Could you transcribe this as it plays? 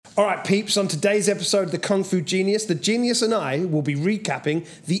All right, peeps, on today's episode of The Kung Fu Genius, the genius and I will be recapping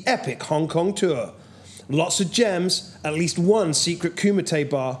the epic Hong Kong tour. Lots of gems, at least one secret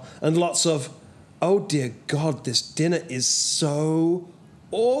kumite bar, and lots of, oh dear God, this dinner is so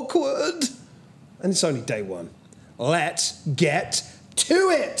awkward. And it's only day one. Let's get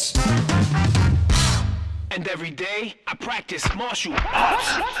to it! And every day, I practice martial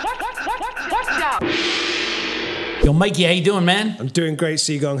arts. Watch out! Yo, Mikey, how you doing, man? I'm doing great,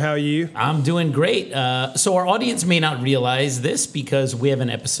 Sigong. How are you? I'm doing great. So our audience may not realize this because we have an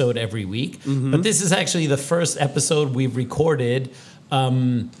episode every week, but this is actually the first episode we've recorded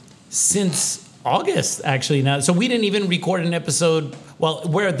since August, actually. Now, so we didn't even record an episode. Well,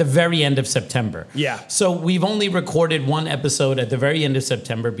 we're at the very end of September. Yeah. So we've only recorded one episode at the very end of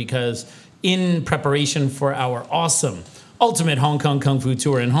September because in preparation for our awesome Ultimate Hong Kong Kung Fu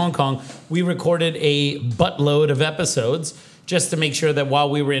Tour in Hong Kong, we recorded a buttload of episodes just to make sure that while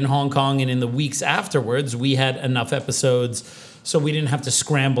we were in Hong Kong and in the weeks afterwards, we had enough episodes so we didn't have to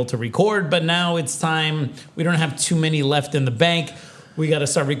scramble to record. But now it's time. We don't have too many left in the bank. We got to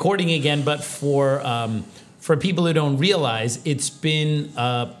start recording again. But for people who don't realize, it's been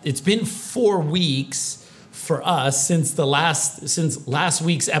 4 weeks for us since last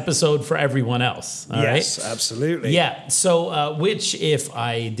week's episode for everyone else. All yes, right? Absolutely. Yeah. So, which, if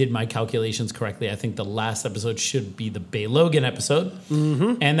I did my calculations correctly, I think the last episode should be the Bay Logan episode,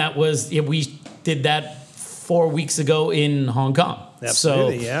 and that was we did that 4 weeks ago in Hong Kong.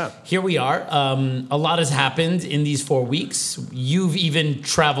 Absolutely. So yeah. Here we are. A lot has happened in these 4 weeks. You've even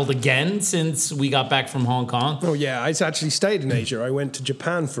traveled again since we got back from Hong Kong. Oh yeah, I actually stayed in Asia. I went to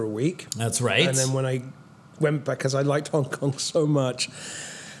Japan for a week. That's right. And then when I went back, because I liked Hong Kong so much,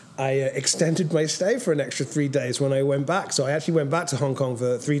 I extended my stay for an extra 3 days when I went back. So I actually went back to Hong Kong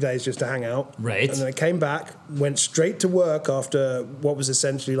for 3 days just to hang out. Right. And then I came back, went straight to work after what was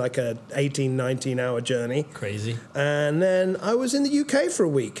essentially like a 18, 19-hour journey. Crazy. And then I was in the UK for a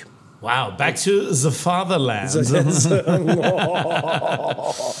week. Wow, back to the fatherland.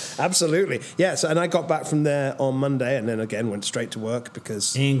 Absolutely. Yes, and I got back from there on Monday and then again went straight to work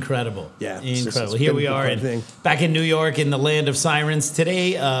because... Incredible. Yeah. Incredible. Here we are back in New York in the land of sirens.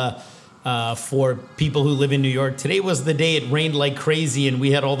 Today, for people who live in New York, today was the day it rained like crazy and we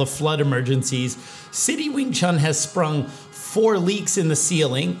had all the flood emergencies. City Wing Chun has sprung 4 leaks in the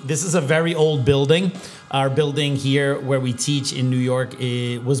ceiling. This is a very old building. Our building here where we teach in New York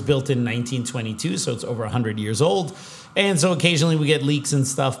was built in 1922, so it's over 100 years old. And so occasionally we get leaks and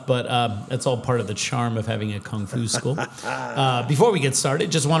stuff, but that's all part of the charm of having a Kung Fu school. Before we get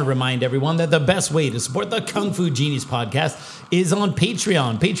started, just want to remind everyone that the best way to support the Kung Fu Genius podcast is on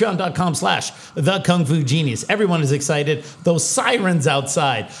Patreon, patreon.com/the Kung Fu Genius. Everyone is excited. Those sirens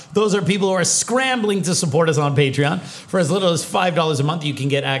outside, those are people who are scrambling to support us on Patreon. For as little as $5 a month, you can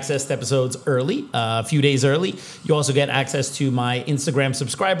get access to episodes early, a few days early. You also get access to my Instagram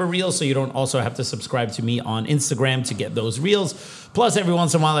subscriber reels, so you don't also have to subscribe to me on Instagram to get those reels. Plus, every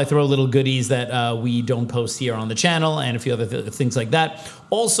once in a while, I throw little goodies that we don't post here on the channel and a few other things like that.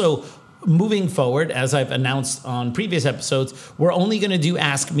 Also, moving forward, as I've announced on previous episodes, we're only going to do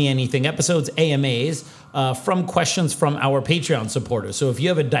Ask Me Anything episodes, AMAs, from questions from our Patreon supporters. So if you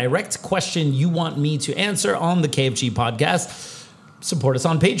have a direct question you want me to answer on the KFG podcast, support us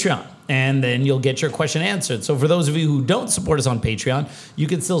on Patreon, and then you'll get your question answered. So for those of you who don't support us on Patreon, you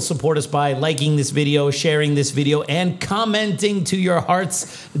can still support us by liking this video, sharing this video, and commenting to your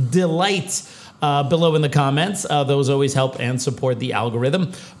heart's delight below in the comments. Those always help and support the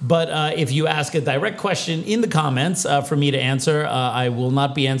algorithm. But if you ask a direct question in the comments for me to answer, I will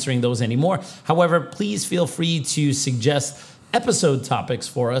not be answering those anymore. However, please feel free to suggest episode topics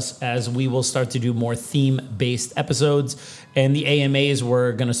for us as we will start to do more theme-based episodes. And the AMAs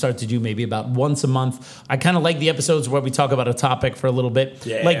we're going to start to do maybe about once a month. I kind of like the episodes where we talk about a topic for a little bit,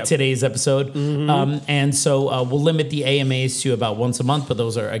 like today's episode. And so we'll limit the AMAs to about once a month, but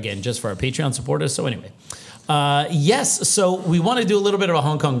those are, again, just for our Patreon supporters. So anyway, yes, so we want to do a little bit of a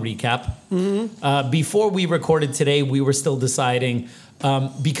Hong Kong recap. Before we recorded today, we were still deciding,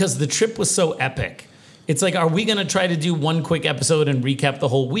 because the trip was so epic, it's like, are we going to try to do one quick episode and recap the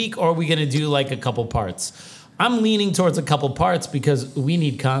whole week, or are we going to do like a couple parts? I'm leaning towards a couple parts because we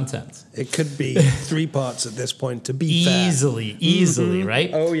need content. It could be 3 parts at this point, to be fair. Easily, right?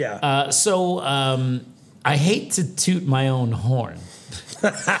 Oh, yeah. I hate to toot my own horn.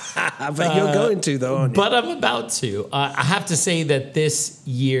 But you're going to, though, aren't you? But I'm about to. I have to say that this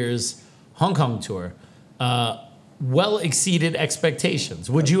year's Hong Kong tour well exceeded expectations.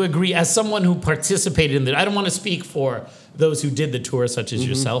 Would you agree? As someone who participated in it, I don't want to speak for those who did the tour, such as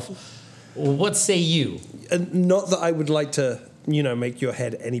yourself. What say you? Not that I would like to make your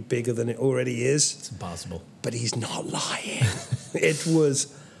head any bigger than it already is. It's impossible. But he's not lying. It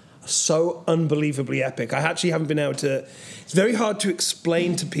was so unbelievably epic. I actually haven't been able to... It's very hard to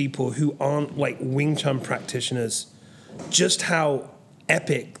explain to people who aren't like Wing Chun practitioners just how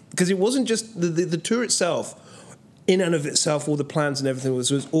epic... Because it wasn't just... The tour itself, in and of itself, all the plans and everything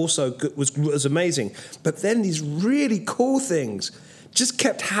was also good, was amazing. But then these really cool things just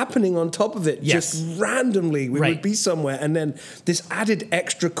kept happening on top of it. Yes. Just randomly. We would be somewhere, and then this added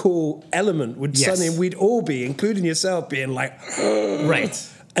extra cool element would suddenly... We'd all be, including yourself, being like... Right.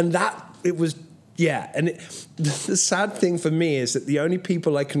 And it was, and the sad thing for me is that the only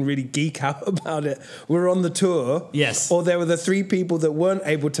people I can really geek out about it were on the tour. Yes. Or there were the 3 people that weren't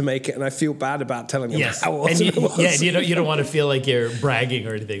able to make it, and I feel bad about telling them how awesome it was. Yeah, you don't want to feel like you're bragging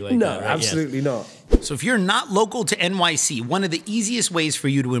or anything like that. No, right? absolutely not. So if you're not local to NYC, one of the easiest ways for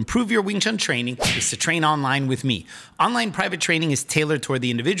you to improve your Wing Chun training is to train online with me. Online private training is tailored toward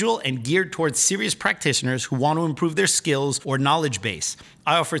the individual and geared towards serious practitioners who want to improve their skills or knowledge base.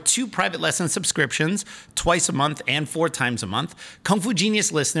 I offer 2 private lesson subscriptions, twice a month and 4 times a month. Kung Fu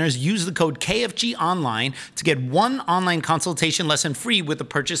Genius listeners use the code KFG Online to get 1 online consultation lesson free with the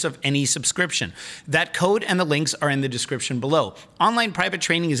purchase of any subscription. That code and the links are in the description below. Online private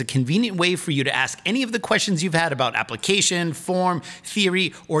training is a convenient way for you to ask any of the questions you've had about application, form,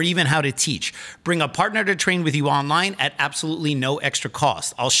 theory, or even how to teach. Bring a partner to train with you online at absolutely no extra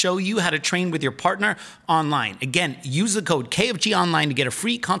cost. I'll show you how to train with your partner online. Again, use the code KFG Online to get a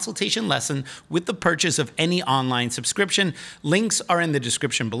free consultation lesson with the purchase of any online subscription. Links are in the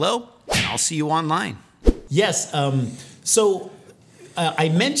description below, and I'll see you online. Yes. So I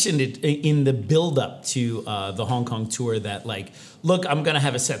mentioned it in the build-up to the Hong Kong tour that, like, look, I'm going to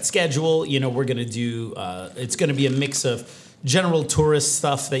have a set schedule. We're going to do, it's going to be a mix of general tourist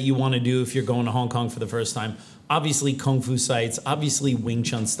stuff that you want to do if you're going to Hong Kong for the first time. Obviously, Kung Fu sites, obviously Wing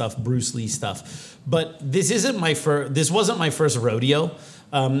Chun stuff, Bruce Lee stuff. But this wasn't my first rodeo.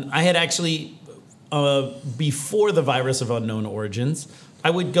 I had actually, before the virus of unknown origins, I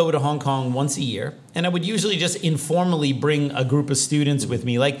would go to Hong Kong once a year, and I would usually just informally bring a group of students with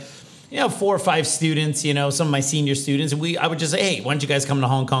me, like, 4 or 5 students, some of my senior students, and I would just say, hey, why don't you guys come to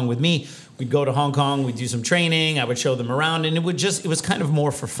Hong Kong with me? We'd go to Hong Kong, we'd do some training, I would show them around, and it was kind of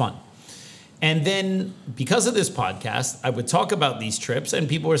more for fun. And then because of this podcast, I would talk about these trips, and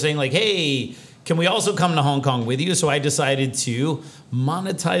people were saying like, hey, can we also come to Hong Kong with you? So I decided to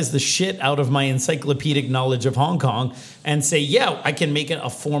monetize the shit out of my encyclopedic knowledge of Hong Kong and say, yeah, I can make it a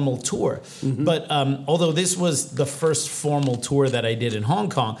formal tour. Mm-hmm. But although this was the first formal tour that I did in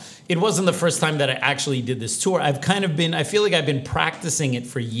Hong Kong, it wasn't the first time that I actually did this tour. I feel like I've been practicing it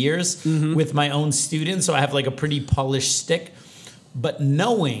for years with my own students. So I have like a pretty polished stick. But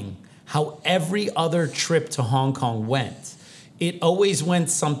knowing how every other trip to Hong Kong went, it always went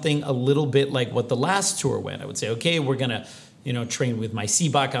something a little bit like what the last tour went. I would say, okay, we're going to, train with my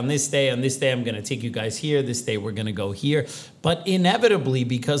Seabach on this day. On this day, I'm going to take you guys here. This day, we're going to go here. But inevitably,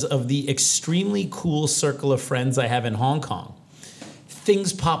 because of the extremely cool circle of friends I have in Hong Kong,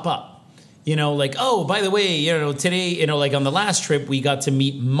 things pop up. Like, oh, by the way, today, like on the last trip, we got to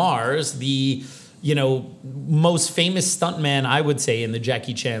meet Mars, the most famous stuntman, I would say, in the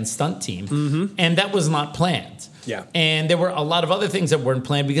Jackie Chan stunt team. Mm-hmm. And that was not planned. Yeah. And there were a lot of other things that weren't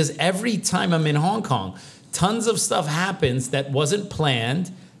planned because every time I'm in Hong Kong, tons of stuff happens that wasn't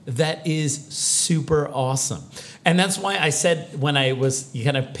planned that is super awesome. And that's why I said when I was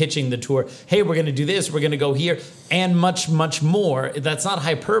kind of pitching the tour, hey, we're going to do this, we're going to go here, and much, much more. That's not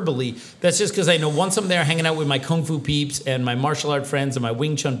hyperbole. That's just because I know once I'm there hanging out with my Kung Fu peeps and my martial art friends and my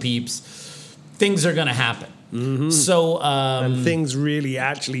Wing Chun peeps, things are going to happen. Mm-hmm. So and things really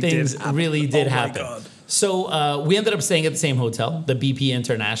actually did happen. God. So we ended up staying at the same hotel, the BP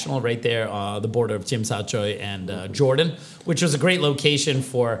International, right there, the border of Tsim Sha Tsui and Jordan, which was a great location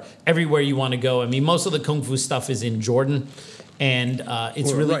for everywhere you want to go. I mean, most of the Kung Fu stuff is in Jordan, and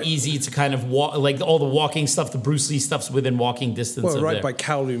it's really easy to kind of walk, like all the walking stuff, the Bruce Lee stuff's within walking distance of right there. By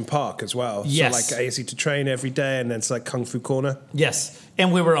Kowloon Park as well. Yes. So like easy to train every day, and then it's like Kung Fu Corner. Yes.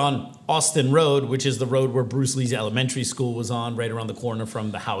 And we were on Austin Road, which is the road where Bruce Lee's elementary school was on, right around the corner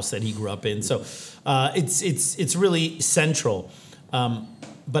from the house that he grew up in. So it's really central.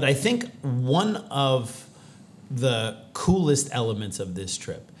 But I think one of the coolest elements of this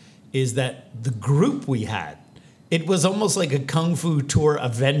trip is that the group we had, it was almost like a Kung Fu Tour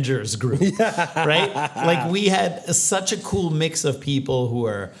Avengers group, right? Like we had such a cool mix of people who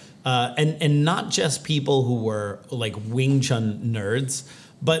are, and not just people who were like Wing Chun nerds,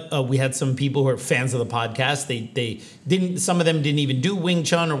 but we had some people who are fans of the podcast. They didn't, some of them didn't even do Wing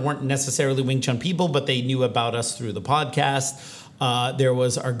Chun or weren't necessarily Wing Chun people, but they knew about us through the podcast. there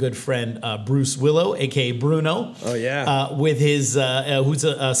was our good friend Bruce Willow, aka Bruno. Oh yeah, with his who's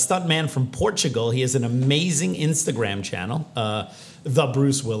a stuntman from Portugal. He has an amazing Instagram channel, the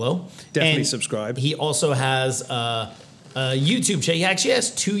Bruce Willow. Definitely And subscribe. He also has a YouTube channel. He actually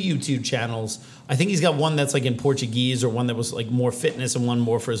has 2 YouTube channels. I think he's got one that's like in Portuguese, or one that was like more fitness, and one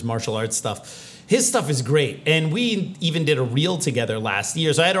more for his martial arts stuff. His stuff is great. And we even did a reel together last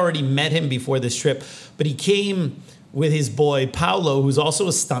year. So I had already met him before this trip, but he came with his boy Paolo, who's also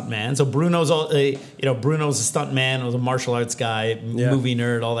a stuntman. So Bruno's Bruno's a stuntman, was a martial arts guy, movie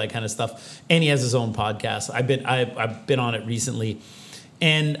nerd, all that kind of stuff. And he has his own podcast. I've been on it recently.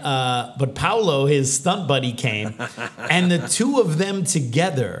 And but Paolo, his stunt buddy, came, and the 2 of them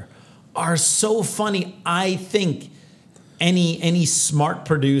together are so funny. I think any smart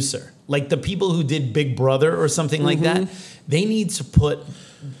producer, like the people who did Big Brother or something like that, they need to put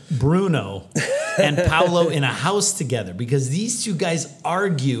Bruno and Paolo in a house together, because these 2 guys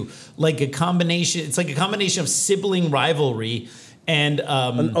argue like a combination. It's like a combination of sibling rivalry and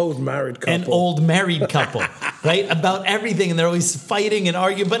an old married couple. Right? About everything, and they're always fighting and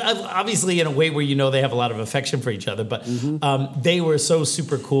arguing, but obviously in a way where they have a lot of affection for each other. But they were so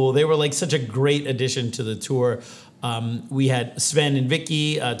super cool. They were like such a great addition to the tour. We had Sven and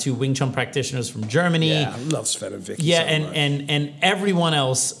Vicky, 2 Wing Chun practitioners from Germany. Yeah, I love Sven and Vicky. Yeah, so and everyone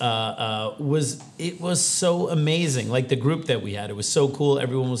else was so amazing. Like the group that we had, it was so cool.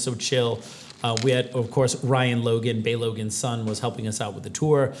 Everyone was so chill. We had, of course, Ryan Logan, Bay Logan's son, was helping us out with the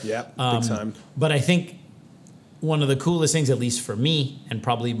tour. Yeah, big time. But I think one of the coolest things, at least for me, and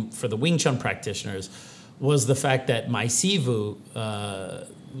probably for the Wing Chun practitioners, was the fact that my Sivu,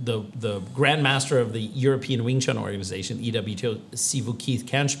 the Grand Master of the European Wing Chun Organization, EWTO, Sivu Keith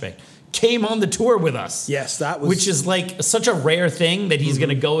Kanchbeck, came on the tour with us. Yes, that was... Which is like such a rare thing that he's going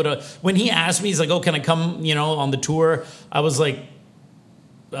to go to... When he asked me, he's like, oh, can I come, on the tour? I was like,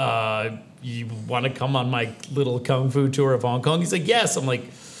 you want to come on my little Kung Fu tour of Hong Kong? He's like, yes. I'm like...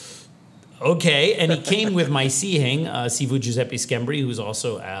 Okay, and he came with my Sihing, Sivu Giuseppe Schembri, who's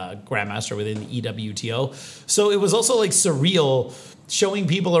also a grandmaster within the EWTO. So it was also like surreal showing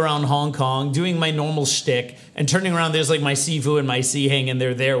people around Hong Kong, doing my normal shtick, and turning around, there's like my Sivu and my Sihing, and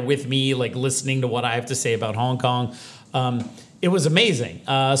they're there with me, like listening to what I have to say about Hong Kong. It was amazing.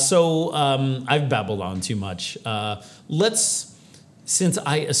 So I've babbled on too much. Since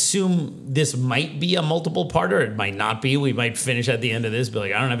I assume this might be a multiple parter, it might not be. We might finish at the end of this, but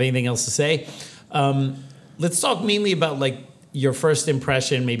like I don't have anything else to say. Let's talk mainly about like your first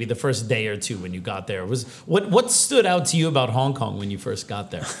impression, maybe the first day or 2 when you got there. What stood out to you about Hong Kong when you first got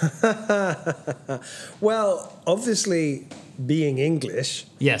there? Well, obviously being English,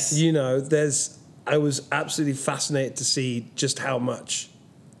 yes, I was absolutely fascinated to see just how much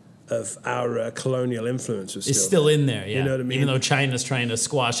of our colonial influence was still in there. Yeah, you know what I mean. Even though China's trying to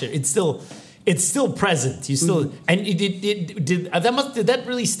squash it, it's still present. You still and did that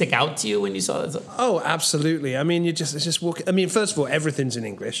really stick out to you when you saw that? Oh, absolutely. I mean, it's just walking. I mean, first of all, everything's in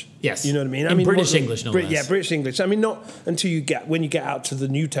English. Yes, you know what I mean. In British English, no less. Yeah, British English. I mean, not until when you get out to the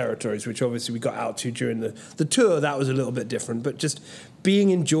new territories, which obviously we got out to during the tour. That was a little bit different, but just being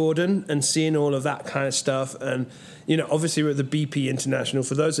in Jordan and seeing all of that kind of stuff, and obviously we're at the BP International.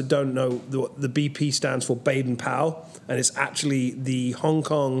 For those that don't know, the BP stands for Baden Powell, and it's actually the Hong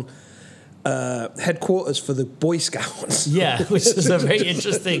Kong headquarters for the Boy Scouts. Yeah, which is a very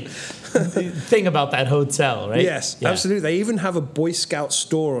interesting thing about that hotel, right? Yes, yeah. Absolutely. They even have a Boy Scout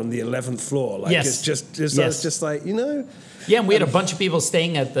store on the 11th floor. Like, yes. It's just like, Yeah, and we had a bunch of people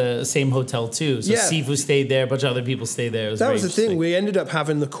staying at the same hotel too. So Sifu stayed there, a bunch of other people stayed there. That was the thing. We ended up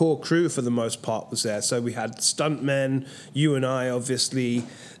having the core crew for the most part was there. So we had stuntmen, you and I, obviously,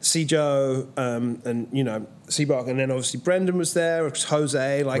 Sijo, and Seabark, and then obviously Brendan was there,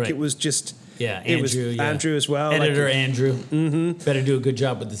 Jose. Like it was just Andrew as well. Editor Andrew. Mm-hmm. Better do a good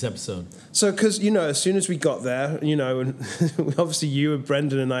job with this episode. So because as soon as we got there, and obviously you and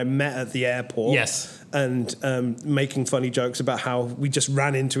Brendan and I met at the airport. Yes. And making funny jokes about how we just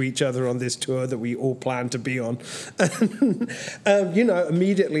ran into each other on this tour that we all planned to be on.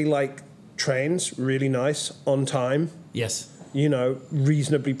 Immediately, like, trains, really nice, on time. Yes.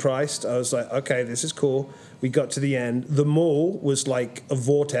 Reasonably priced. I was like, okay, this is cool. We got to the end. The mall was like a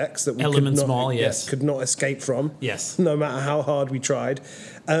vortex that we could not escape from. Yes. No matter how hard we tried.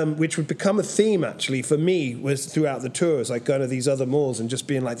 Which would become a theme, actually, for me, was throughout the tours, like going to these other malls and just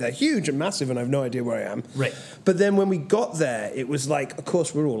being like, they're huge and massive and I have no idea where I am. Right. But then when we got there, it was like, of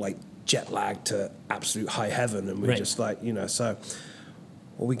course, we're all like jet lagged to absolute high heaven. And we're just like, so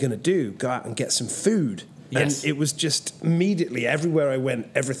what are we going to do? Go out and get some food. Yes. And it was just immediately, everywhere I went,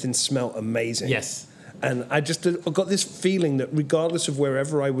 everything smelled amazing. Yes. And I just got this feeling that regardless of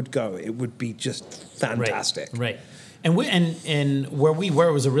wherever I would go, it would be just fantastic. Right. And where we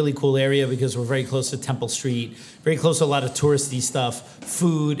were was a really cool area because we're very close to Temple Street, very close to a lot of touristy stuff,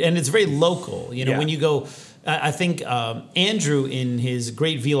 food, and it's very local. You know, when you go, I think Andrew in his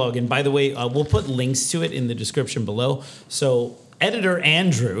great vlog, and by the way, we'll put links to it in the description below. So editor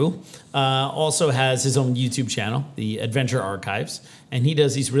Andrew also has his own YouTube channel, the Adventure Archives, and he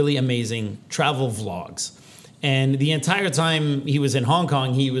does these really amazing travel vlogs. And the entire time he was in Hong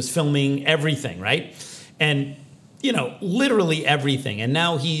Kong, he was filming everything, right? And you know, literally everything. And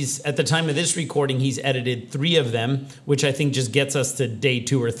now at the time of this recording, he's edited 3 of them, which I think just gets us to day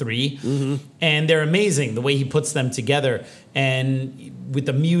 2 or 3. Mm-hmm. And they're amazing, the way he puts them together. And with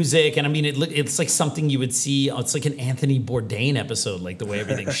the music, and I mean, it's like something you would see, it's like an Anthony Bourdain episode, like the way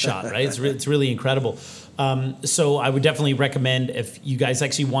everything's shot, right? It's really incredible. So I would definitely recommend if you guys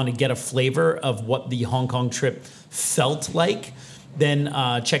actually want to get a flavor of what the Hong Kong trip felt like, then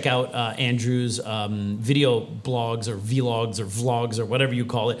check out Andrew's video blogs or vlogs or vlogs or whatever you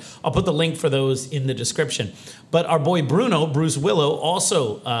call it. I'll put the link for those in the description. But our boy Bruce Willow,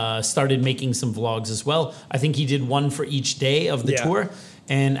 also started making some vlogs as well. I think he did one for each day of the tour.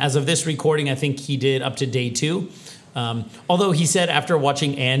 And as of this recording, I think he did up to day 2. Although he said after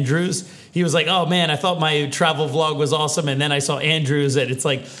watching Andrew's, he was like, oh man, I thought my travel vlog was awesome. And then I saw Andrew's and it's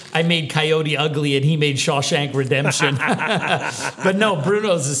like, I made Coyote Ugly and he made Shawshank Redemption. But no,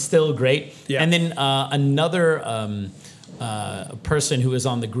 Bruno's is still great. Yeah. And then another person who was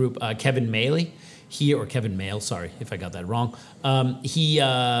on the group, Kevin Maley, Kevin Mail, sorry if I got that wrong. He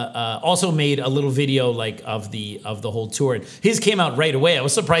also made a little video like of the whole tour. And his came out right away. I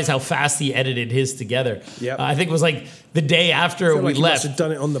was surprised how fast he edited his together. Yep. I think it was like the day after we left. He must have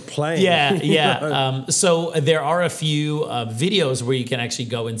done it on the plane. Yeah. So there are a few videos where you can actually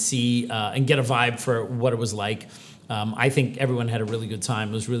go and see and get a vibe for what it was like. I think everyone had a really good time.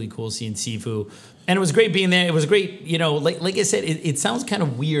 It was really cool seeing Sifu. And it was great being there. It was great, you know, like I said, it sounds kind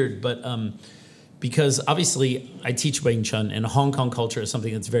of weird, but because obviously I teach Wing Chun and Hong Kong culture is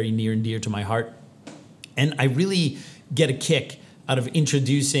something that's very near and dear to my heart. And I really get a kick out of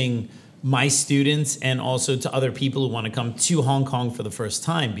introducing my students and also to other people who want to come to Hong Kong for the first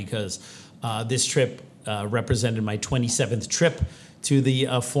time, because this trip represented my 27th trip to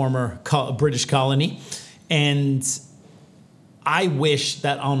the former British colony. And I wish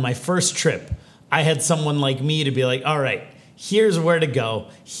that on my first trip, I had someone like me to be like, all right, here's where to go,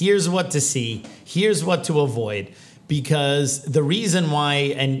 here's what to see, here's what to avoid. Because the reason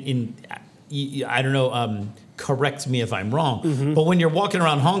why, I don't know, correct me if I'm wrong, but when you're walking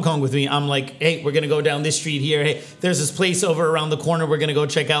around Hong Kong with me, I'm like, hey, we're going to go down this street here. Hey, there's this place over around the corner we're going to go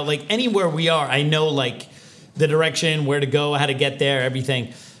check out. Like anywhere we are, I know like the direction, where to go, how to get there,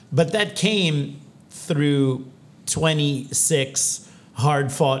 everything. But that came through 26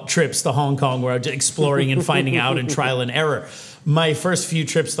 hard-fought trips to Hong Kong where I was exploring and finding out and trial and error. My first few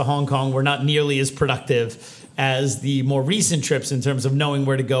trips to Hong Kong were not nearly as productive as the more recent trips in terms of knowing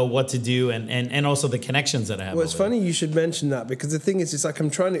where to go, what to do, and also the connections that I have. Well, it's funny you should mention that, because the thing is, it's like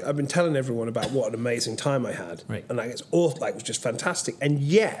I've been telling everyone about what an amazing time I had. Right. And like it was just fantastic. And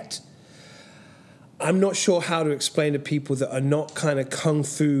yet, I'm not sure how to explain to people that are not kind of kung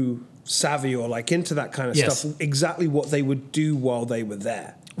fu savvy or like into that kind of stuff exactly what they would do while they were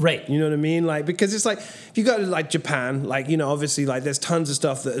there. Right. You know what I mean? Like, because it's like, if you go to like Japan, like, you know, obviously like there's tons of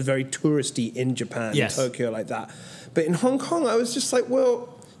stuff that are very touristy in Japan, Tokyo, like that. But in Hong Kong, I was just like,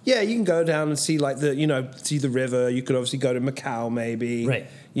 well, yeah, you can go down and see like see the river. You could obviously go to Macau maybe. Right.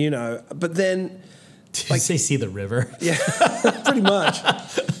 You know, but then... Did you say see the river? Yeah, pretty much.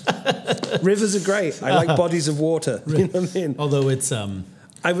 Rivers are great. I like bodies of water. You know what I mean? Although it's...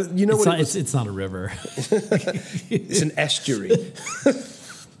 it's not a river. It's an estuary.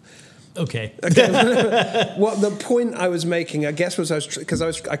 Okay. Well, the point I was making, I guess, was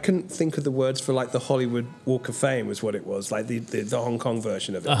I couldn't think of the words for like the Hollywood Walk of Fame was what it was, like the Hong Kong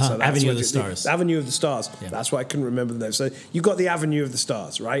version of it. So Avenue of the Stars. The Avenue of the Stars. Yeah. That's why I couldn't remember those. So you got the Avenue of the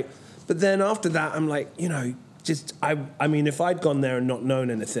Stars, right? But then after that, I'm like, you know, I mean, if I'd gone there and not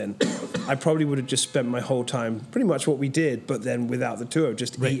known anything, I probably would have just spent my whole time pretty much what we did, but then without the tour,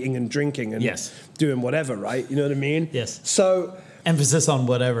 just eating and drinking and doing whatever, right? You know what I mean? Yes. So... Emphasis on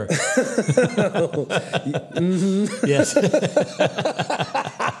whatever. Yes.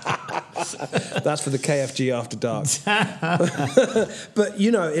 That's for the KFG After Dark. But,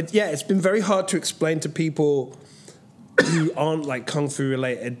 you know, it's been very hard to explain to people who aren't like Kung Fu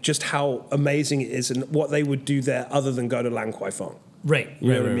related just how amazing it is and what they would do there other than go to Lan Kwai Fong. Right.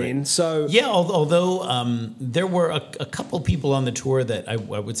 You know what I mean? So yeah, although there were a couple people on the tour that I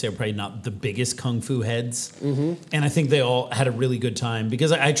would say are probably not the biggest kung fu heads, and I think they all had a really good time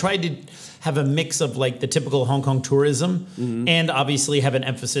because I tried to have a mix of like the typical Hong Kong tourism and obviously have an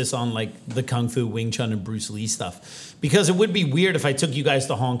emphasis on like the kung fu, Wing Chun, and Bruce Lee stuff. Because it would be weird if I took you guys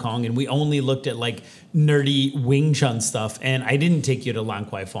to Hong Kong and we only looked at like nerdy Wing Chun stuff and I didn't take you to Lan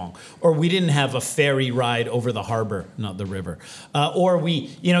Kwai Fong, or we didn't have a ferry ride over the harbor, not the river, or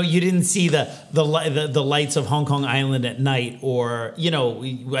you didn't see the lights of Hong Kong Island at night, or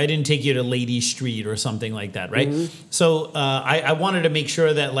I didn't take you to Lady Street or something like that, right? So I wanted to make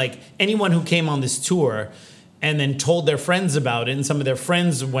sure that like anyone who came on this tour and then told their friends about it, and some of their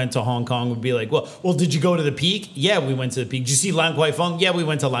friends went to Hong Kong, would be like, well, did you go to the Peak? Yeah, we went to the Peak. Did you see Lan Kwai Fong? Yeah, we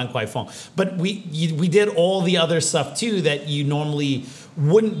went to Lan Kwai Fong. But we did all the other stuff too that you normally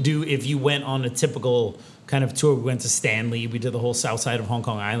wouldn't do if you went on a typical kind of tour. We went to Stanley. We did the whole south side of Hong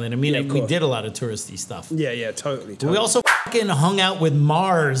Kong Island. I mean, we did a lot of touristy stuff. Yeah, totally. We also fucking hung out with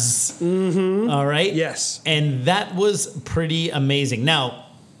Mars. All right? Yes. And that was pretty amazing. Now,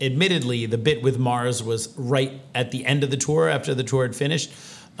 admittedly, the bit with Mars was right at the end of the tour, after the tour had finished.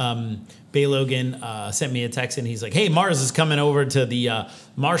 Bay Logan sent me a text and he's like, hey, Mars is coming over to the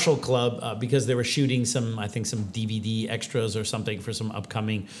Marshall Club because they were shooting some DVD extras or something for some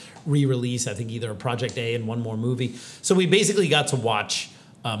upcoming re-release. I think either a Project A and one more movie. So we basically got to watch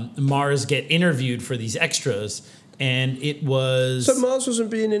Mars get interviewed for these extras. And it was... So Mars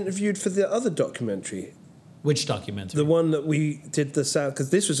wasn't being interviewed for the other documentary? Which documentary? The one that we did the sound, because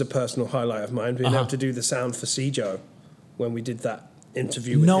this was a personal highlight of mine, being able to do the sound for Sijo when we did that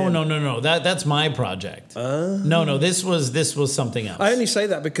interview with him. No. That's my project. No, this was something else. I only say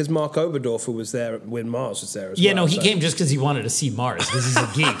that because Mark Oberdorfer was there when Mars was there as well. Yeah, no, he came just because he wanted to see Mars, because he's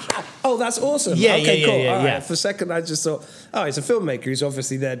a geek. Oh, that's awesome. Yeah, okay, cool. Yeah. All right. For a second, I just thought, he's a filmmaker. He's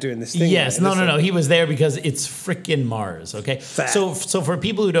obviously there doing this thing. Yes, no. He was there because it's frickin' Mars, okay? Fair. So for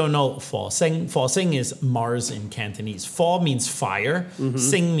people who don't know, Fo Sing is Mars in Cantonese. Fo means fire,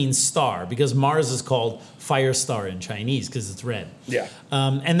 Sing means star, because Mars is called Fire Star in Chinese because it's red. Yeah.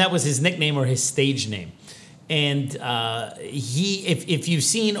 And that was his nickname or his stage name. And if you've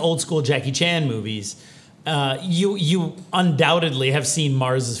seen old school Jackie Chan movies, you undoubtedly have seen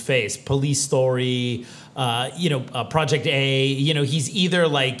Mars's face. Police Story, Project A. He's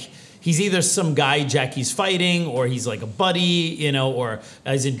either some guy Jackie's fighting, or he's like a buddy, or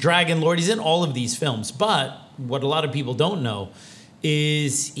he's in Dragon Lord. He's in all of these films. But what a lot of people don't know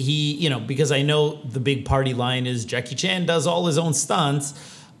is he, because I know the big party line is Jackie Chan does all his own stunts.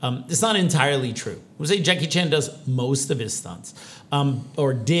 It's not entirely true. I would say Jackie Chan does most of his stunts,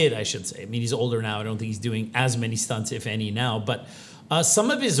 or did, I should say. I mean, he's older now. I don't think he's doing as many stunts, if any, now. But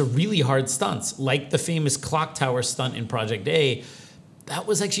some of his are really hard stunts, like the famous clock tower stunt in Project A. That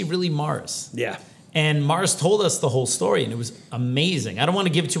was actually really Mars. Yeah. And Mars told us the whole story, and it was amazing. I don't want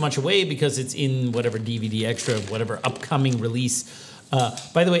to give too much away because it's in whatever DVD extra, whatever upcoming release.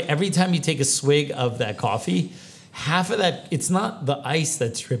 By the way, every time you take a swig of that coffee, half of that, it's not the ice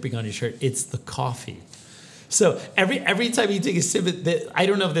that's dripping on your shirt, it's the coffee. So every time you take a sip, I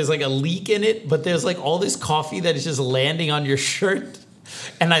don't know if there's like a leak in it, but there's like all this coffee that is just landing on your shirt.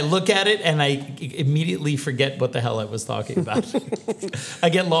 And I look at it and I immediately forget what the hell I was talking about. I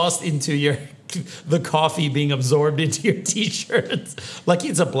get lost into the coffee being absorbed into your t-shirt. Like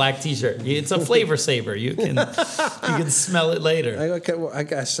it's a black t-shirt. It's a flavor saver. You can smell it later. I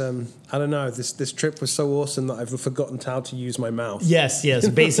guess I don't know. This trip was so awesome that I've forgotten how to use my mouth. Yes.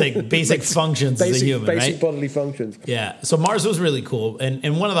 Basic functions as a human, right? Basic bodily functions. Yeah. So Mars was really cool,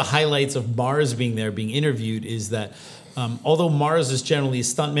 and one of the highlights of Mars being interviewed is that. Although Mars is generally a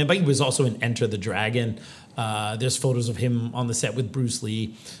stuntman, but he was also in Enter the Dragon. There's photos of him on the set with Bruce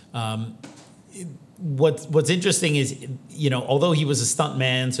Lee. What's interesting is, although he was a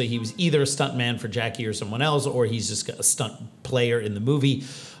stuntman, so he was either a stuntman for Jackie or someone else, or he's just a stunt player in the movie.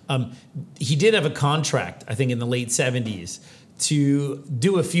 He did have a contract, I think, in the late 70s to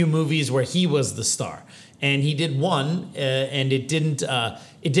do a few movies where he was the star. And he did one, and it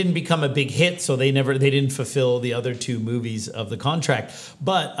didn't become a big hit, so they didn't fulfill the other two movies of the contract.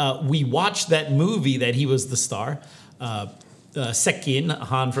 But we watched that movie that he was the star. Sekin,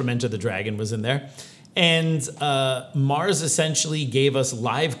 Han from Enter the Dragon, was in there, and Mars essentially gave us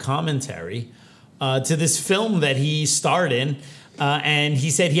live commentary to this film that he starred in, and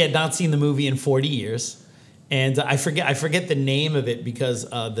he said he had not seen the movie in 40 years, and I forget the name of it because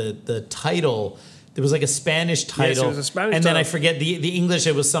the title. There was like a Spanish title. Yes, it was a Spanish and title. then I forget the English.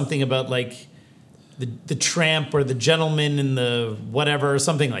 It was something about like the tramp or the gentleman in the whatever or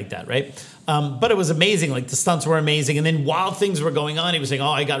something like that, right? But it was amazing. Like the stunts were amazing. And then while things were going on, he was saying,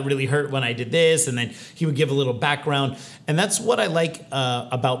 "Oh, I got really hurt when I did this," and then he would give a little background. And that's what I like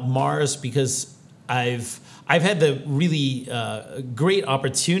about Mars, because I've had the really great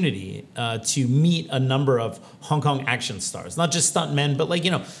opportunity to meet a number of Hong Kong action stars, not just stuntmen, but like,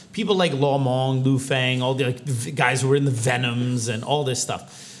 people like Lo Mong, Lu Fang, all the guys who were in the Venoms and all this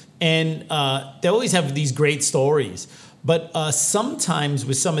stuff. And they always have these great stories. But sometimes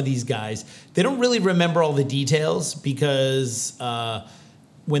with some of these guys, they don't really remember all the details because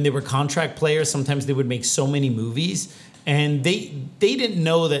when they were contract players, sometimes they would make so many movies. And they didn't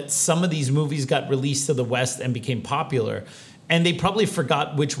know that some of these movies got released to the West and became popular. And they probably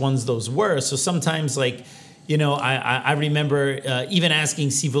forgot which ones those were. So sometimes, like, I remember even asking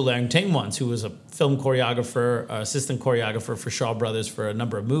Sifu Leung Ting once, who was a film choreographer, assistant choreographer for Shaw Brothers for a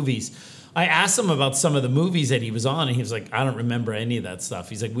number of movies. I asked him about some of the movies that he was on, and he was like, "I don't remember any of that stuff."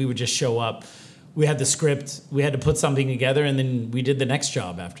 He's like, "We would just show up. We had the script, we had to put something together, and then we did the next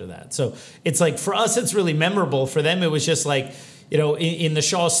job after that." So it's like, for us, it's really memorable. For them, it was just like, in the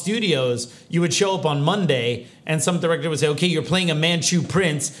Shaw Studios, you would show up on Monday, and some director would say, "Okay, you're playing a Manchu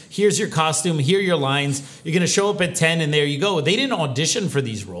prince. Here's your costume. Here are your lines. You're going to show up at 10, and there you go." They didn't audition for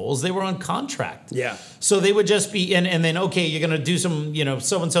these roles. They were on contract. Yeah. So they would just be, and then, okay, you're going to do some,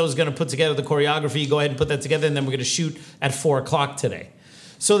 so-and-so is going to put together the choreography. Go ahead and put that together, and then we're going to shoot at 4 o'clock today.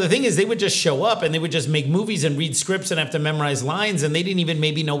 So the thing is, they would just show up and they would just make movies and read scripts and have to memorize lines, and they didn't even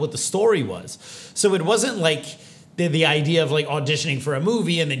maybe know what the story was. So it wasn't like the idea of like auditioning for a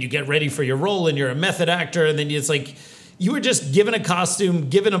movie and then you get ready for your role and you're a method actor, and then it's like you were just given a costume,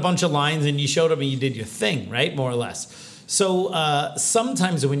 given a bunch of lines, and you showed up and you did your thing, right? More or less. So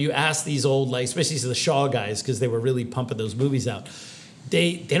sometimes when you ask these old, like, especially the Shaw guys, because they were really pumping those movies out,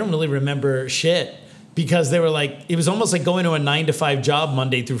 they don't really remember shit. Because they were like, it was almost like going to a 9-to-5 job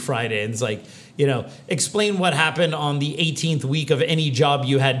Monday through Friday. And it's like, explain what happened on the 18th week of any job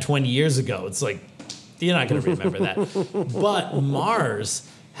you had 20 years ago. It's like, you're not going to remember that. But Mars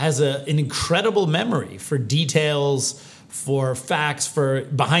has an incredible memory for details, for facts, for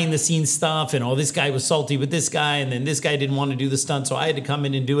behind the scenes stuff. And, this guy was salty with this guy, and then this guy didn't want to do the stunt, so I had to come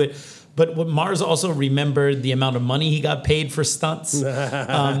in and do it. But what Mars also remembered the amount of money he got paid for stunts.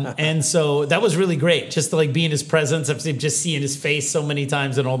 And so that was really great, just to like be in his presence, just seeing his face so many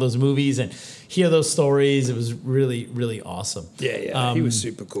times in all those movies and hear those stories. It was really, really awesome. Yeah. He was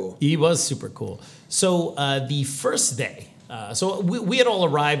super cool. He was super cool. So the first day, so we had all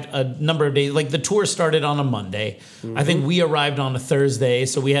arrived a number of days. Like the tour started on a Monday. Mm-hmm. I think we arrived on a Thursday,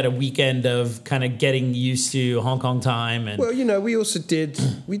 so we had a weekend of kind of getting used to Hong Kong time. And we also did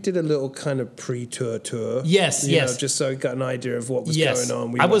a little kind of pre-tour tour. Yes, just so we got an idea of what was going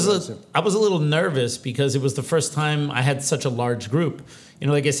on. I was a little nervous because it was the first time I had such a large group.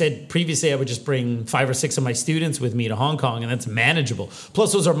 Like I said previously, I would just bring 5 or 6 of my students with me to Hong Kong, and that's manageable.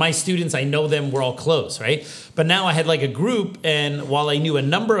 Plus, those are my students. I know them. We're all close, right? But now I had like a group, and while I knew a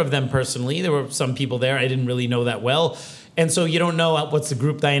number of them personally, there were some people there I didn't really know that well. And so you don't know what's the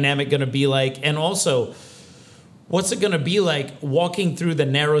group dynamic going to be like. And also, what's it going to be like walking through the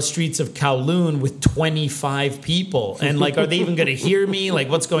narrow streets of Kowloon with 25 people? And like, are they even going to hear me? Like,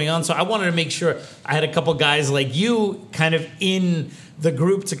 what's going on? So I wanted to make sure I had a couple guys like you kind of in the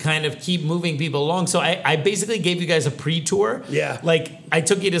group to kind of keep moving people along. So I basically gave you guys a pre-tour. Yeah. Like, I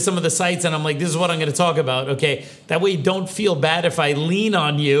took you to some of the sites and I'm like, this is what I'm going to talk about. Okay. That way you don't feel bad if I lean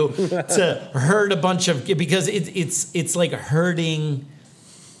on you to herd a bunch of, because it's like herding,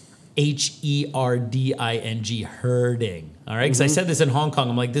 HERDING, herding. All right. Because I said this in Hong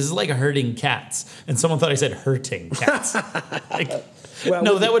Kong. I'm like, this is like herding cats. And someone thought I said hurting cats.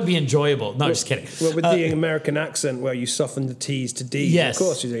 No, that would be enjoyable. No, just kidding. Well, with the American accent where you soften the T's to D's, yes. Of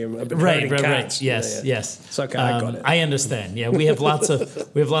course you're doing right. cats. Yes. It's okay, I got it. I understand. Yeah, we have lots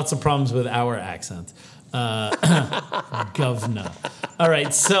of problems with our accent. Governor. All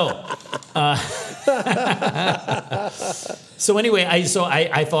right, so so anyway,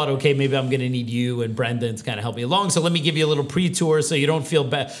 I thought, okay, maybe I'm going to need you and Brendan to kind of help me along. So let me give you a little pre-tour so you don't feel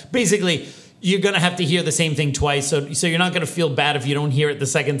bad. Basically, you're going to have to hear the same thing twice. So you're not going to feel bad if you don't hear it the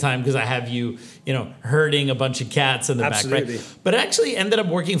second time because I have you, herding a bunch of cats in the back, right? But it actually ended up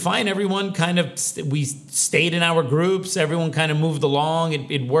working fine. Everyone kind of, we stayed in our groups. Everyone kind of moved along.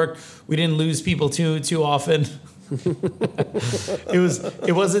 It worked. We didn't lose people too often.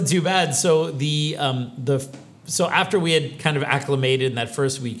 It wasn't too bad. So so after we had kind of acclimated in that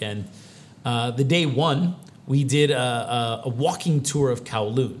first weekend, the day one, we did a walking tour of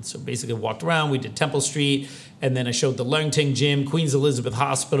Kowloon. So basically walked around, we did Temple Street, and then I showed the Leung Ting Gym, Queen's Elizabeth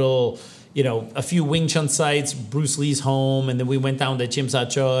Hospital, a few Wing Chun sites, Bruce Lee's home, and then we went down to Chim Sa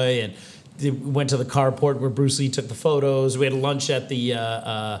Choi and went to the carport where Bruce Lee took the photos. We had lunch at the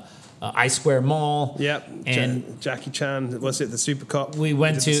I Square Mall. Yep. And Jackie Chan, was it the Super Cop? we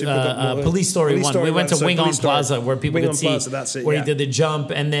went to Police Story 1. We went to Wing On Plaza where people could see where he did the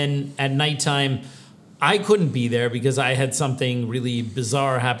jump. And then at nighttime, I couldn't be there because I had something really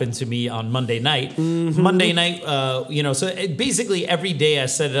bizarre happen to me on Monday night. Monday night, so basically every day I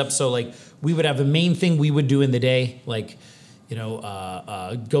set it up so like we would have a main thing we would do in the day, like,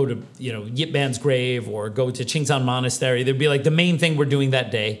 go to, Yip Man's grave or go to Chingsan Monastery. There'd be like the main thing we're doing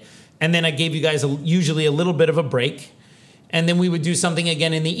that day. And then I gave you guys usually a little bit of a break. And then we would do something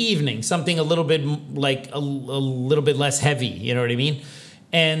again in the evening, something a little bit like a little bit less heavy, you know what I mean?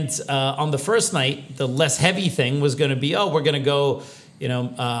 And on the first night, the less heavy thing was going to be, we're going to go,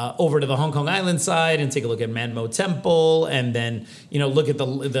 over to the Hong Kong Island side and take a look at Manmo Temple, and then, look at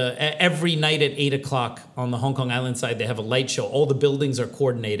the every night at 8:00 on the Hong Kong Island side, they have a light show. All the buildings are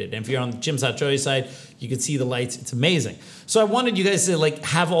coordinated. And if you're on the Tsim Sha Tsui side, you can see the lights. It's amazing. So I wanted you guys to like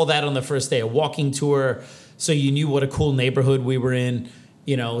have all that on the first day, a walking tour, so you knew what a cool neighborhood we were in,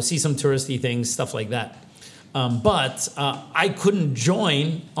 see some touristy things, stuff like that. But I couldn't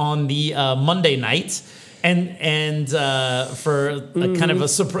join on the Monday night, and for a kind of a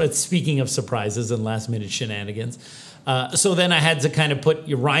surprise. Speaking of surprises and last minute shenanigans, so then I had to kind of put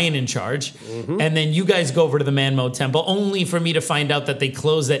Ryan in charge, and then you guys go over to the Manmo Temple, only for me to find out that they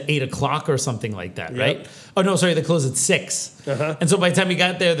closed at 8:00 or something like that, right? Oh no, sorry, they closed at 6. And so by the time you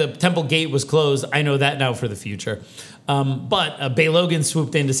got there, the temple gate was closed. I know that now for the future. But Bay Logan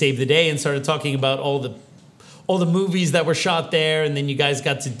swooped in to save the day and started talking about all the movies that were shot there, and then you guys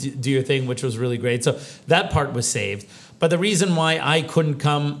got to do your thing, which was really great. So that part was saved. But the reason why I couldn't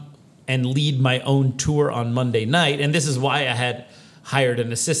come and lead my own tour on Monday night, and this is why I had hired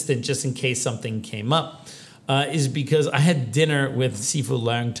an assistant just in case something came up, is because I had dinner with Sifu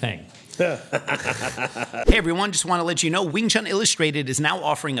Leung Teng. Hey everyone, just want to let you know Wing Chun Illustrated is now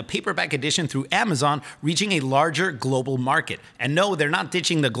offering a paperback edition through Amazon, reaching a larger global market. And no, they're not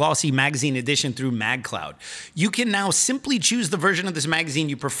ditching the glossy magazine edition through MagCloud. You can now simply choose the version of this magazine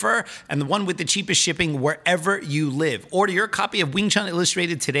you prefer and the one with the cheapest shipping wherever you live. Order your copy of Wing Chun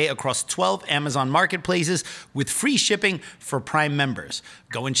Illustrated today across 12 Amazon marketplaces with free shipping for Prime members.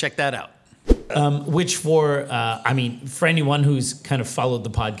 Go and check that out. Which for anyone who's kind of followed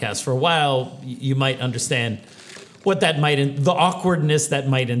the podcast for a while, you might understand what that the awkwardness that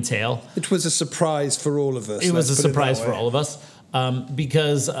might entail. It was a surprise for all of us. It was a surprise for all of us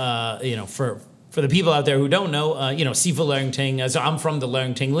because, for the people out there who don't know, Sifu Leung Teng, so I'm from the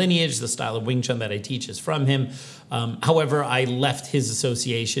Leung Teng lineage, the style of Wing Chun that I teach is from him. However, I left his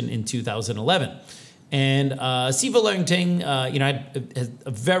association in 2011. And Sifu Leung Teng, had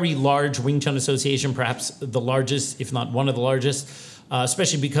a very large Wing Chun association, perhaps the largest, if not one of the largest,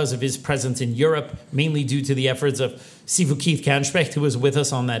 especially because of his presence in Europe, mainly due to the efforts of Sifu Keith Kansprecht, who was with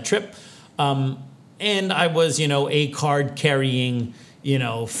us on that trip. And I was, a card-carrying,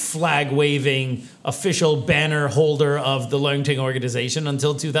 flag-waving, official banner holder of the Leung Teng organization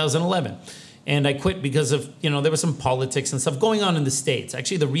until 2011. And I quit because of, there was some politics and stuff going on in the States.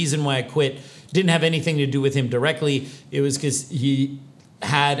 Actually, the reason why I quit didn't have anything to do with him directly. It was because he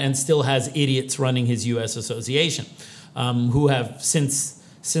had and still has idiots running his U.S. association who have, since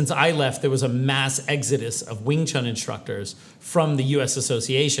I left, there was a mass exodus of Wing Chun instructors from the U.S.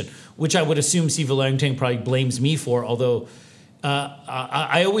 association, which I would assume Sifu Leung Teng probably blames me for, although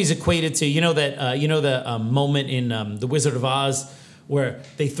I always equate it to, the moment in The Wizard of Oz where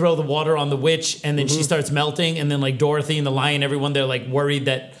they throw the water on the witch and then she starts melting, and then like Dorothy and the lion, everyone, they're like worried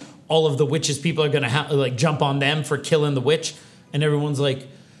that all of the witches people are going to jump on them for killing the witch, and everyone's like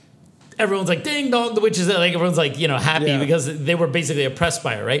ding dong, the witches, like everyone's like happy because they were basically oppressed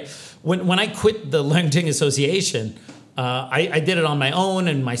by her, right? When I quit the Leung Teng Association, I did it on my own,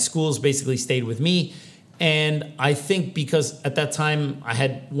 and my schools basically stayed with me. And I think because at that time I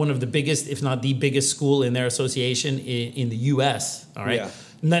had one of the biggest, if not the biggest school in their association in the U.S., all right? Yeah.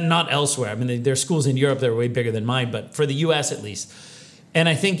 Not elsewhere. I mean, there are schools in Europe that are way bigger than mine, but for the U.S. at least. And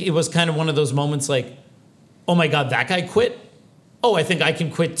I think it was kind of one of those moments like, oh my God, that guy quit? Oh, I think I can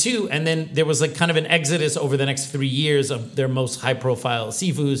quit too. And then there was like kind of an exodus over the next 3 years of their most high-profile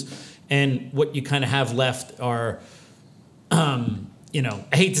Sifus. And what you kind of have left are...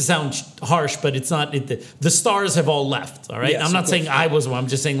 I hate to sound harsh, but it's not. The stars have all left. All right. Yes, I'm not saying I was one. I'm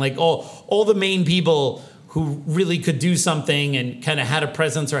just saying like all the main people who really could do something and kind of had a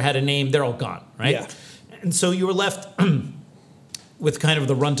presence or had a name, they're all gone. Right. Yeah. And so you were left with kind of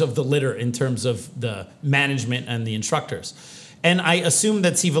the runt of the litter in terms of the management and the instructors. And I assume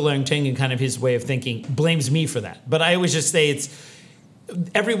that Sifu Leung Teng, in kind of his way of thinking, blames me for that. But I always just say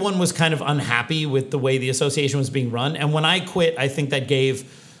everyone was kind of unhappy with the way the association was being run. And when I quit, I think that gave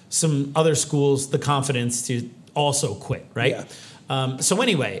some other schools the confidence to also quit, right? Yeah. So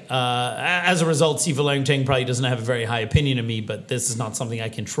anyway, as a result, Siva Leungting probably doesn't have a very high opinion of me, but this is not something I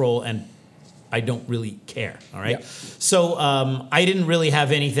control, and I don't really care, all right? Yeah. So I didn't really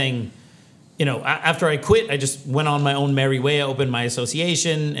have anything, after I quit, I just went on my own merry way. I opened my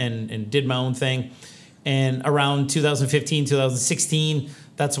association and did my own thing. And around 2015, 2016,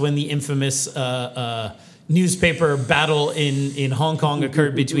 that's when the infamous newspaper battle in Hong Kong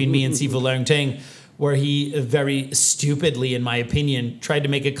occurred between me and Siva Leungting, where he very stupidly, in my opinion, tried to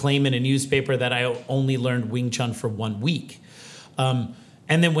make a claim in a newspaper that I only learned Wing Chun for 1 week. And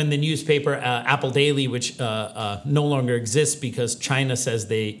then when the newspaper, Apple Daily, which no longer exists because China says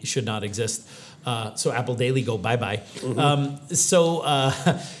they should not exist, so Apple Daily go bye-bye.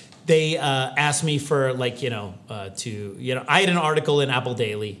 They asked me for I had an article in Apple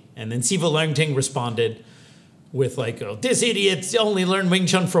Daily, and then Siva Leungting responded with this idiot only learned Wing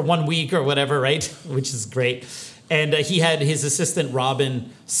Chun for 1 week or whatever, right? Which is great. And he had his assistant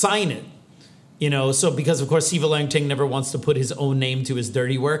Robin sign it, so because of course Siva Leungting never wants to put his own name to his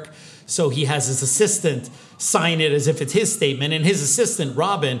dirty work. So he has his assistant sign it as if it's his statement. And his assistant,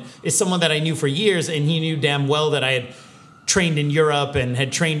 Robin, is someone that I knew for years, and he knew damn well that I had trained in Europe and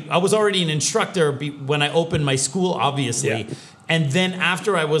had trained. I was already an instructor when I opened my school, obviously. Yeah. And then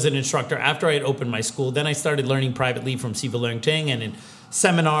after I was an instructor, after I had opened my school, then I started learning privately from Siva Leungting and in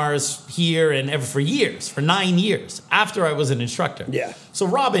seminars here and ever for years, for 9 years, after I was an instructor. Yeah. So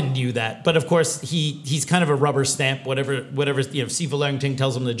Robin knew that, but of course he's kind of a rubber stamp. Whatever if Siva Leungting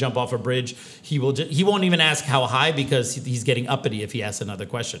tells him to jump off a bridge, he won't even ask how high because he's getting uppity if he asks another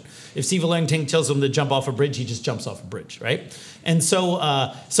question. If Siva Leungting tells him to jump off a bridge, he just jumps off a bridge, right? And so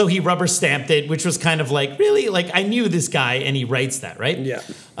he rubber stamped it, which was kind of really I knew this guy, and he writes that, right? Yeah.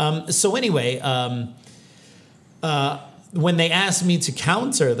 So anyway. When they asked me to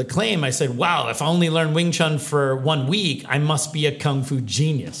counter the claim, I said, wow, if I only learned Wing Chun for 1 week, I must be a Kung Fu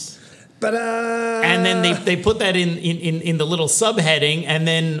genius. And then they put that in the little subheading, and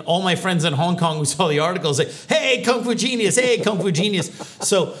then all my friends in Hong Kong who saw the article say, hey, Kung Fu genius, hey, Kung Fu genius.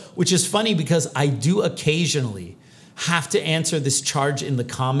 So, which is funny because I do occasionally have to answer this charge in the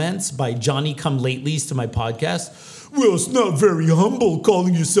comments by Johnny Come Latelys to my podcast. Well, it's not very humble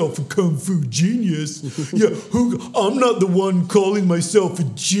calling yourself a Kung Fu genius. Yeah, I'm not the one calling myself a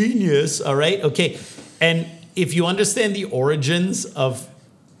genius, all right? Okay, and if you understand the origins of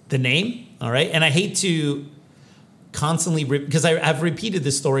the name, all right, and I hate to constantly, because I've repeated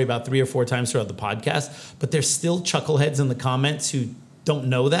this story about 3 or 4 times throughout the podcast, but there's still chuckleheads in the comments who don't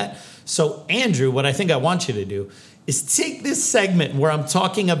know that. So, Andrew, what I think I want you to do is take this segment where I'm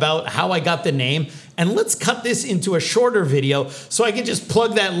talking about how I got the name, and let's cut this into a shorter video so I can just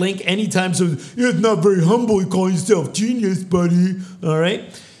plug that link anytime. So it's not very humble calling yourself genius, buddy. All right?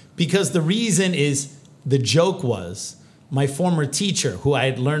 Because the reason is, the joke was my former teacher, who I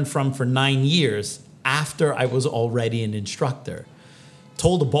had learned from for 9 years after I was already an instructor,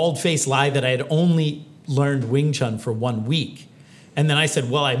 told a bald-faced lie that I had only learned Wing Chun for 1 week. And then I said,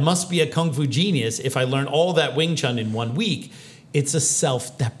 well, I must be a Kung Fu genius if I learn all that Wing Chun in 1 week. It's a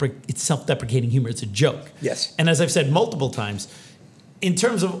self-deprecating humor. It's a joke. Yes. And as I've said multiple times, in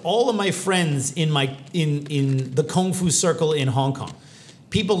terms of all of my friends in the Kung Fu circle in Hong Kong,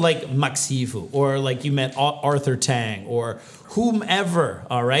 people like Mak Sifu, or like you met Arthur Tang, or whomever,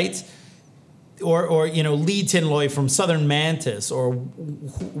 all right? Or Lee Tin Loy from Southern Mantis, or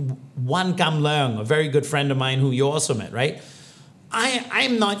Wan Kam Leung, a very good friend of mine who you also met, right?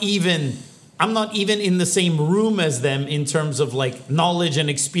 I'm not even in the same room as them in terms of knowledge and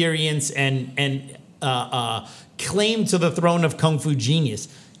experience and claim to the throne of Kung Fu genius.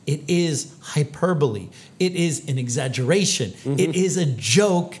 It is hyperbole. It is an exaggeration. Mm-hmm. It is a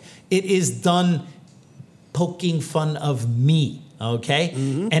joke. It is done poking fun of me, okay?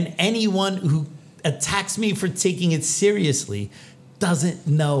 Mm-hmm. And anyone who attacks me for taking it seriously doesn't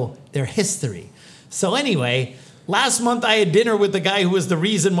know their history. So anyway, last month I had dinner with the guy who was the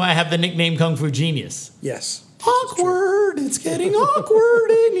reason why I have the nickname Kung Fu Genius. Yes. Awkward. It's getting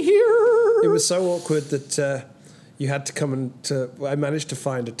awkward in here. It was so awkward that you had to come I managed to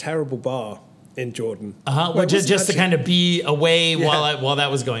find a terrible bar in Jordan. Well, just to kind of be away while that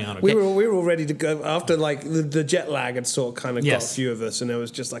was going on. Okay? We were all ready to go after the jet lag had sort of kind of got a few of us, and it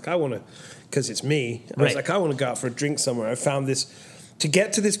was just I want to, because it's me. I was I want to go out for a drink somewhere. I found this to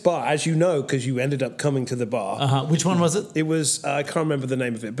get to this bar, as you know, because you ended up coming to the bar. Which one was it? It was, I can't remember the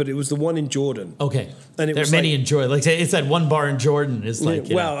name of it, but it was the one in Jordan. Okay. And it there are was many in Jordan. Like it's that one bar in Jordan. Is like,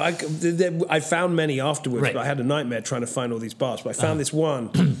 well, I found many afterwards, Right. but I had a nightmare trying to find all these bars. But I found this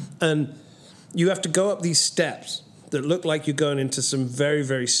one, and you have to go up these steps that look like you're going into some very,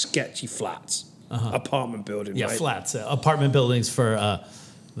 very sketchy flats, apartment building, yeah, right? flats, apartment buildings for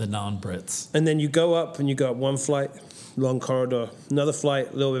the non-Brits. And then you go up one flight, long corridor, another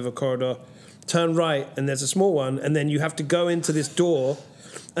flight, a little bit of a corridor, turn right, and there's a small one, and then you have to go into this door,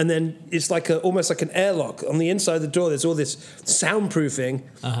 and then it's like almost like an airlock. On the inside of the door, there's all this soundproofing,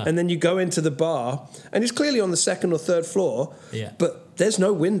 and then you go into the bar, and it's clearly on the second or third floor, but there's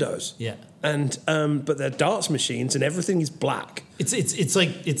no windows. Yeah. And but they're darts machines, and everything is black. It's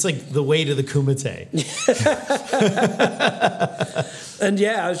like the way to the Kumite. And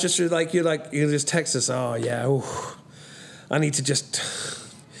yeah, I was just like you just text us. Oh yeah, I need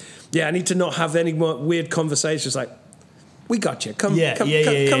to not have any more weird conversations. Like, we got you. Come on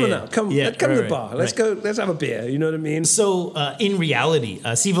out. Come to the bar. Let's go. Let's have a beer. You know what I mean? So in reality,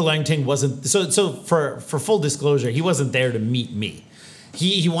 Sivu Langting wasn't. So for full disclosure, he wasn't there to meet me.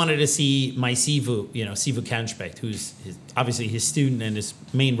 He wanted to see my Sivu, Sivu Kanspect, who's obviously his student and his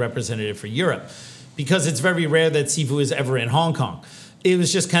main representative for Europe, because it's very rare that Sivu is ever in Hong Kong. It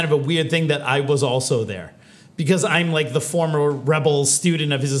was just kind of a weird thing that I was also there, because I'm like the former rebel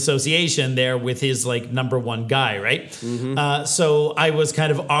student of his association there with his like number one guy, right? Mm-hmm. So I was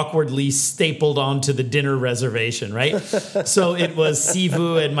kind of awkwardly stapled onto the dinner reservation, right? So it was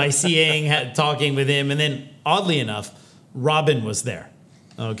Sivu and my Sieng talking with him, and then oddly enough, Robin was there.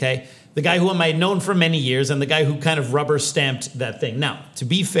 Okay, the guy whom I had known for many years, and the guy who kind of rubber stamped that thing. Now, to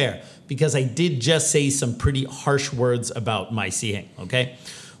be fair, because I did just say some pretty harsh words about my Sieng, okay?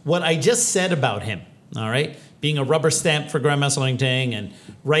 What I just said about him, all right, being a rubber stamp for Grandmaster Langting and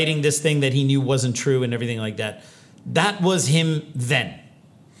writing this thing that he knew wasn't true and everything like that, that was him then,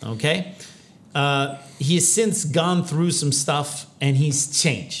 okay? He has since gone through some stuff and he's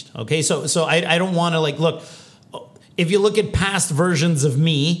changed, okay? So I don't want to like, look, if you look at past versions of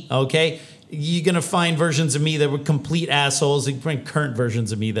me, okay, you're going to find versions of me that were complete assholes. You find current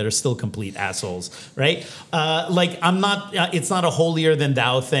versions of me that are still complete assholes, right? Like, I'm not, it's not a holier than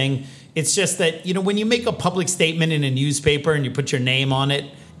thou thing. It's just that, when you make a public statement in a newspaper and you put your name on it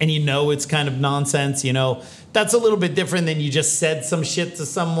and it's kind of nonsense, that's a little bit different than you just said some shit to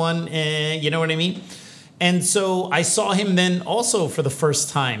someone, you know what I mean? And so I saw him then also for the first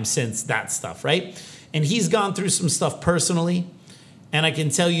time since that stuff, right? And he's gone through some stuff personally, and I can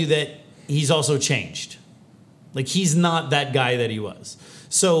tell you that he's also changed. Like, he's not that guy that he was.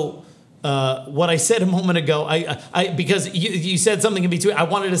 So what I said a moment ago, I because you said something in between, I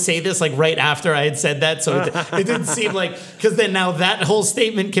wanted to say this like right after I had said that, so it didn't seem like, because then now that whole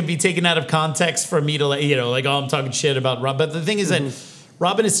statement can be taken out of context for me to like, oh, I'm talking shit about Rob. But the thing is that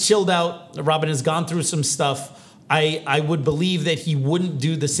Robin has chilled out. Robin has gone through some stuff. I would believe that he wouldn't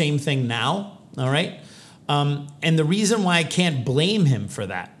do the same thing now. All right. And the reason why I can't blame him for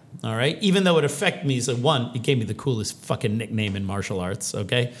that, all right, even though it affected me, is one, it gave me the coolest fucking nickname in martial arts,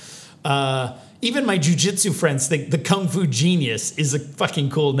 okay? Even my jiu-jitsu friends think the Kung Fu Genius is a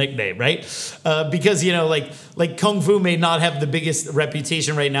fucking cool nickname, right? Because, like Kung Fu may not have the biggest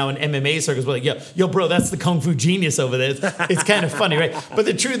reputation right now in MMA circles, but like, yo, bro, that's the Kung Fu Genius over there. It's kind of funny, right? But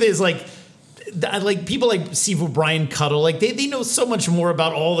the truth is, like people like Sifu Brian Cuttle, like they know so much more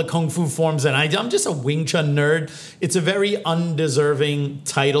about all the Kung Fu forms than I do. I'm just a Wing Chun nerd. It's a very undeserving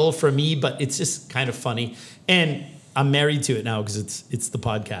title for me, but it's just kind of funny. And I'm married to it now because it's the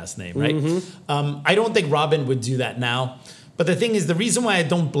podcast name, right? Mm-hmm. I don't think Robin would do that now. But the thing is, the reason why I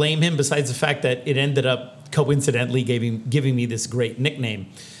don't blame him, besides the fact that it ended up coincidentally giving me this great nickname,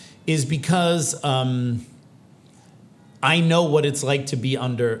 is because I know what it's like to be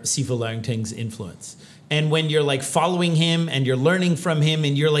under Sifu Langting's influence. And when you're like following him and you're learning from him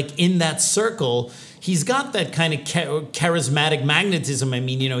and you're like in that circle, he's got that kind of charismatic magnetism. I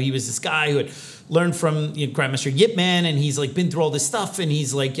mean, he was this guy who had learned from Grandmaster Yip Man, and he's like been through all this stuff, and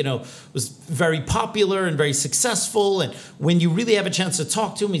he's like, was very popular and very successful. And when you really have a chance to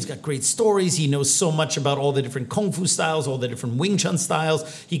talk to him, he's got great stories. He knows so much about all the different Kung Fu styles, all the different Wing Chun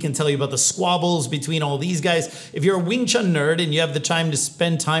styles. He can tell you about the squabbles between all these guys. If you're a Wing Chun nerd and you have the time to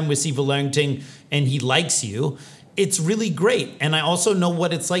spend time with Sifu Langting and he likes you, it's really great. And I also know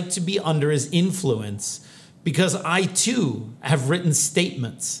what it's like to be under his influence, because I too have written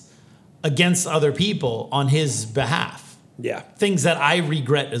statements against other people on his behalf. Yeah. Things that I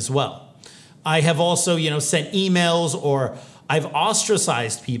regret as well. I have also, sent emails, or I've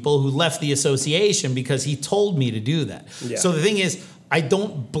ostracized people who left the association because he told me to do that. Yeah. So the thing is, I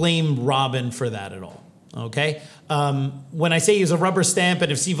don't blame Robin for that at all. Okay? When I say he was a rubber stamp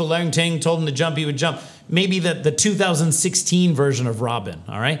and if Sifu Leung-Ting told him to jump, he would jump, maybe the 2016 version of Robin,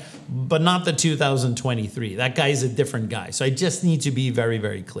 all right? But not the 2023. That guy's a different guy. So I just need to be very,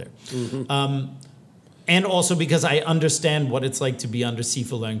 very clear. And also because I understand what it's like to be under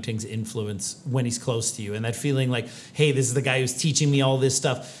Sifu Leung-Ting's influence when he's close to you. And that feeling like, hey, this is the guy who's teaching me all this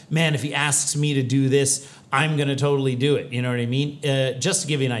stuff. Man, if he asks me to do this, I'm going to totally do it. You know what I mean? Just to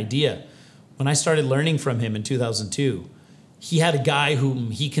give you an idea, when I started learning from him in 2002, he had a guy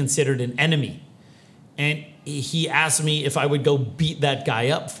whom he considered an enemy. And he asked me if I would go beat that guy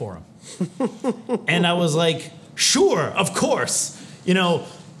up for him. And I was like, sure, of course. You know,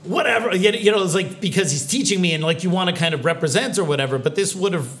 whatever. You know, it's like because he's teaching me and like you want to kind of represent or whatever. But this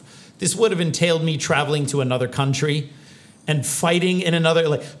would have entailed me traveling to another country and fighting in another,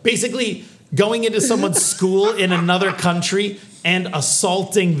 like basically going into someone's school in another country and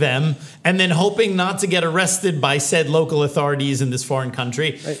assaulting them and then hoping not to get arrested by said local authorities in this foreign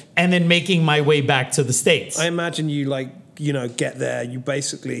country and then making my way back to the States. I imagine you get there,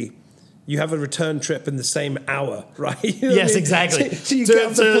 you have a return trip in the same hour, right? You know yes, exactly. So you get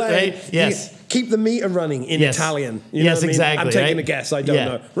off the plane, right? Yes. Keep the meter running in Italian. You know yes, what I mean? exactly. I'm taking a guess, I don't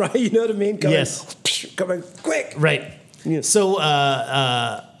know. Right? You know what I mean? Coming quick. Right. Yeah. So,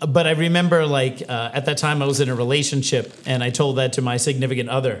 but I remember at that time I was in a relationship and I told that to my significant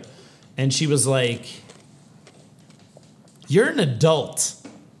other and she was like, you're an adult.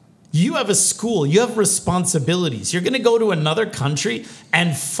 You have a school. You have responsibilities. You're going to go to another country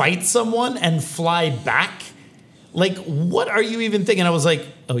and fight someone and fly back? Like, what are you even thinking? I was like,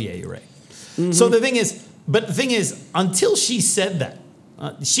 oh yeah, you're right. Mm-hmm. So the thing is, until she said that,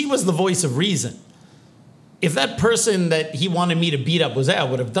 she was the voice of reason. If that person that he wanted me to beat up was there, I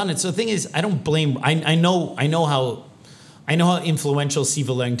would have done it. So the thing is, I don't blame. I know how influential Sifu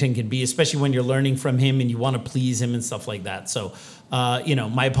Leung-Ting can be, especially when you're learning from him and you want to please him and stuff like that. So,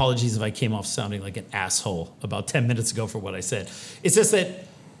 my apologies if I came off sounding like an asshole about 10 minutes ago for what I said. It's just that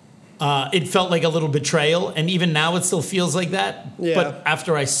it felt like a little betrayal, and even now it still feels like that. Yeah. But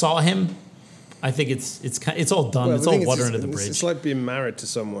after I saw him, I think it's all done. Well, it's all water under the bridge. It's like being married to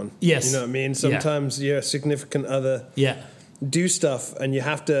someone. Yes. You know what I mean? Sometimes your significant other do stuff and you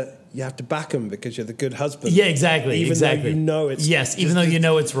have to back them because you're the good husband. Yeah, exactly. Even though you know it's even though you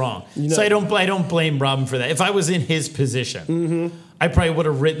know it's wrong. So I don't blame Robin for that. If I was in his position, I probably would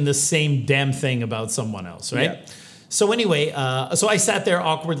have written the same damn thing about someone else, right? Yeah. So anyway, so I sat there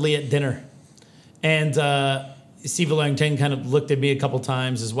awkwardly at dinner, and Sifu Leung-Ting kind of looked at me a couple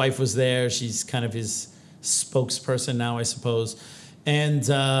times. His wife was there. She's kind of his spokesperson now, I suppose. And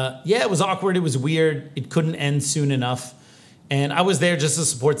it was awkward. It was weird. It couldn't end soon enough. And I was there just to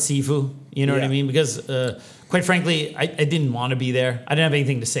support Sifu, you know what I mean? Because, quite frankly, I didn't want to be there. I didn't have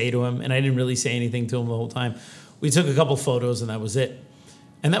anything to say to him, and I didn't really say anything to him the whole time. We took a couple photos, and that was it.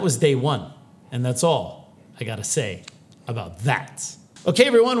 And that was day one. And that's all I got to say about that. Okay,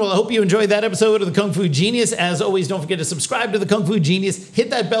 everyone. Well, I hope you enjoyed that episode of the Kung Fu Genius. As always, don't forget to subscribe to the Kung Fu Genius. Hit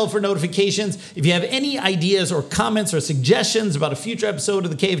that bell for notifications. If you have any ideas or comments or suggestions about a future episode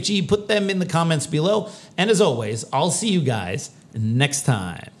of the KFG, put them in the comments below. And as always, I'll see you guys next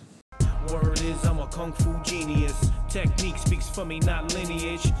time. Word is I'm a kung fu genius. Technique speaks for me, not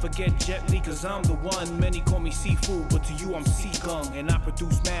lineage. Forget Jet Li, cause I'm the one. Many call me Sifu, but to you I'm Si-Kung. And I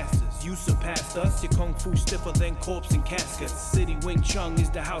produce masters. You surpassed us. Your kung fu stiffer than corpse and caskets. City Wing Chun is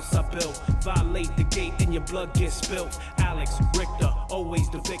the house I built. Violate the gate and your blood gets spilt. Alex, Richter, always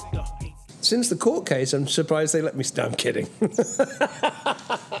the victor. Since the court case, I'm surprised they let me stay. I'm kidding.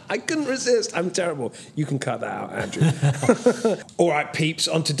 I couldn't resist. I'm terrible. You can cut that out, Andrew. All right, peeps.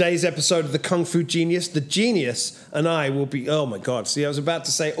 On today's episode of the Kung Fu Genius, the genius and I will be... Oh, my God. See, I was about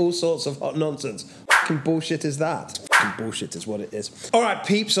to say all sorts of hot nonsense. Fucking bullshit is that. Fucking bullshit is what it is. All right,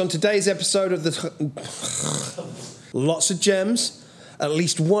 peeps. On today's episode of the... Lots of gems, at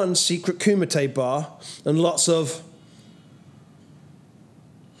least one secret kumite bar, and lots of...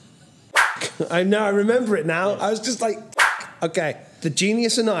 I know, I remember it now. I was just like, okay. The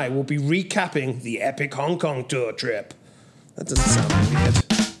genius and I will be recapping the epic Hong Kong tour trip. That doesn't sound weird.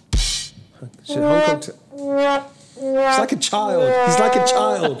 Shit, Hong Kong He's like a child. He's like a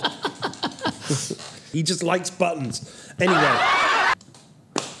child. He just likes buttons. Anyway.